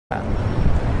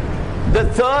The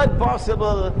third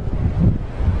possible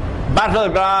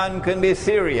battleground can be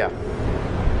Syria,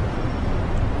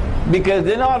 because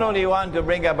they not only want to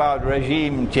bring about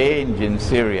regime change in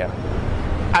Syria,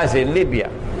 as in Libya,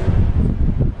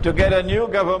 to get a new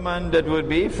government that would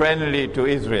be friendly to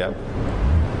Israel.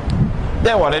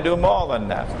 They want to do more than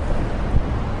that.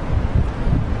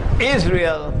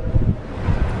 Israel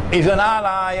is an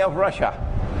ally of Russia.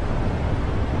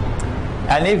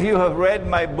 And if you have read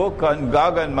my book on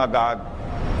Gog and Magog,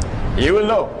 you will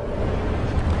know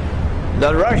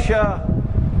that Russia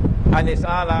and its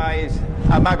allies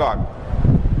are Magog.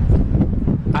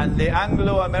 And the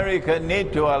Anglo-American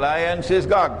NATO alliance is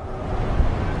Gog.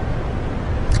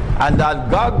 And that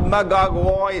Gog-Magog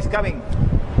war is coming.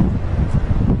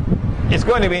 It's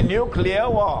going to be nuclear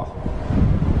war.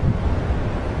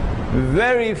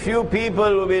 Very few people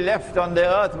will be left on the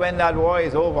earth when that war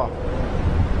is over.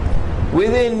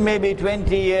 Within maybe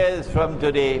 20 years from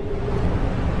today,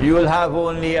 you will have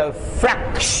only a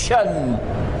fraction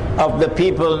of the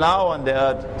people now on the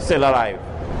earth still alive.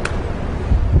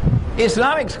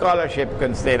 Islamic scholarship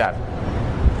can say that,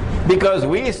 because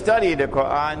we study the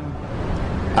Quran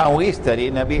and we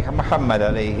study Nabi Muhammad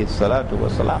alayhi salatu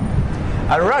wasalam.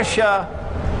 And Russia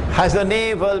has a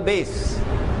naval base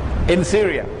in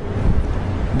Syria,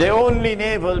 the only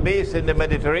naval base in the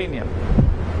Mediterranean.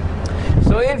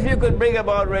 So if you could bring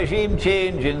about regime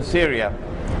change in Syria,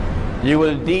 you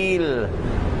will deal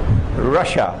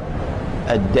Russia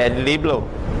a deadly blow.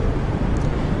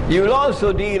 You will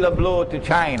also deal a blow to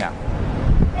China.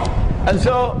 And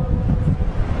so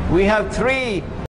we have three